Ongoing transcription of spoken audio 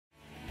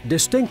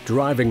Distinct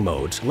driving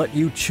modes let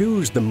you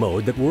choose the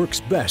mode that works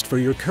best for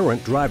your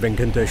current driving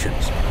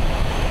conditions.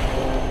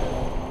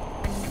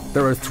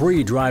 There are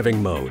 3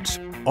 driving modes: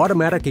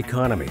 Automatic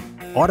Economy,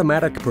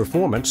 Automatic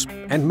Performance,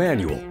 and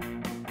Manual.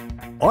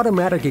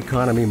 Automatic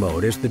Economy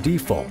mode is the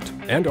default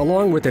and,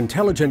 along with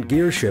intelligent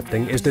gear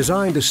shifting, is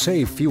designed to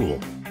save fuel.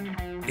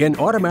 In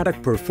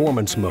Automatic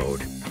Performance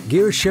mode,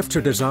 gear shifts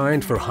are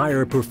designed for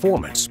higher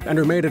performance and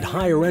are made at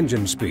higher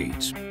engine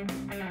speeds.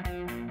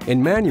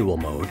 In Manual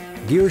mode,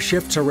 gear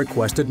shifts are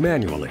requested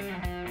manually.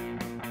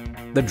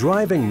 The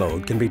driving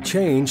mode can be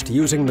changed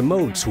using the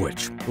mode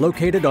switch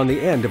located on the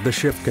end of the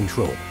shift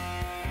control.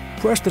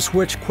 Press the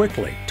switch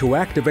quickly to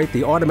activate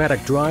the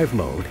automatic drive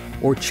mode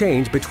or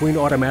change between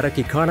Automatic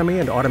Economy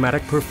and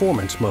Automatic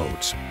Performance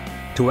modes.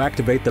 To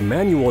activate the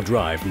manual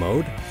drive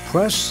mode,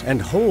 press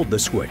and hold the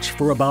switch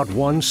for about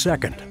 1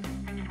 second.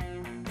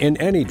 In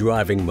any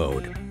driving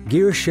mode,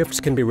 gear shifts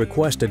can be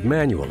requested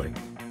manually.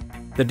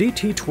 The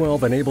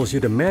DT12 enables you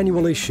to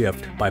manually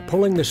shift by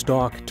pulling the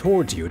stalk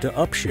towards you to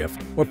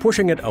upshift or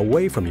pushing it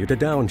away from you to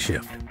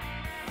downshift.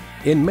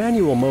 In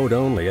manual mode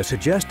only, a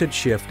suggested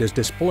shift is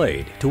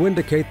displayed to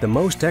indicate the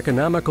most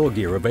economical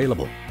gear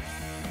available.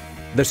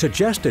 The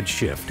suggested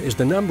shift is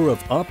the number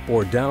of up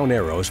or down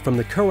arrows from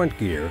the current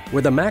gear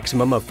with a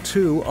maximum of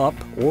 2 up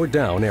or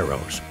down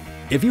arrows.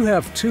 If you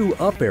have 2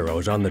 up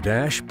arrows on the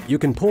dash, you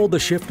can pull the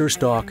shifter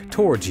stalk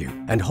towards you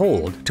and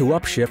hold to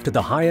upshift to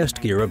the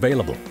highest gear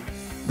available.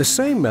 The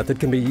same method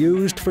can be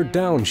used for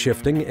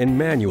downshifting in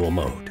manual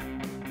mode.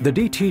 The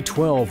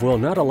DT12 will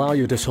not allow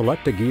you to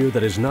select a gear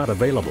that is not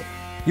available.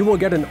 You will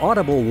get an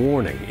audible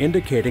warning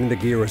indicating the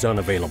gear is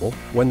unavailable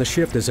when the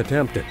shift is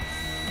attempted,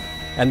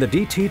 and the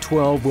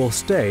DT12 will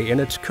stay in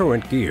its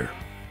current gear.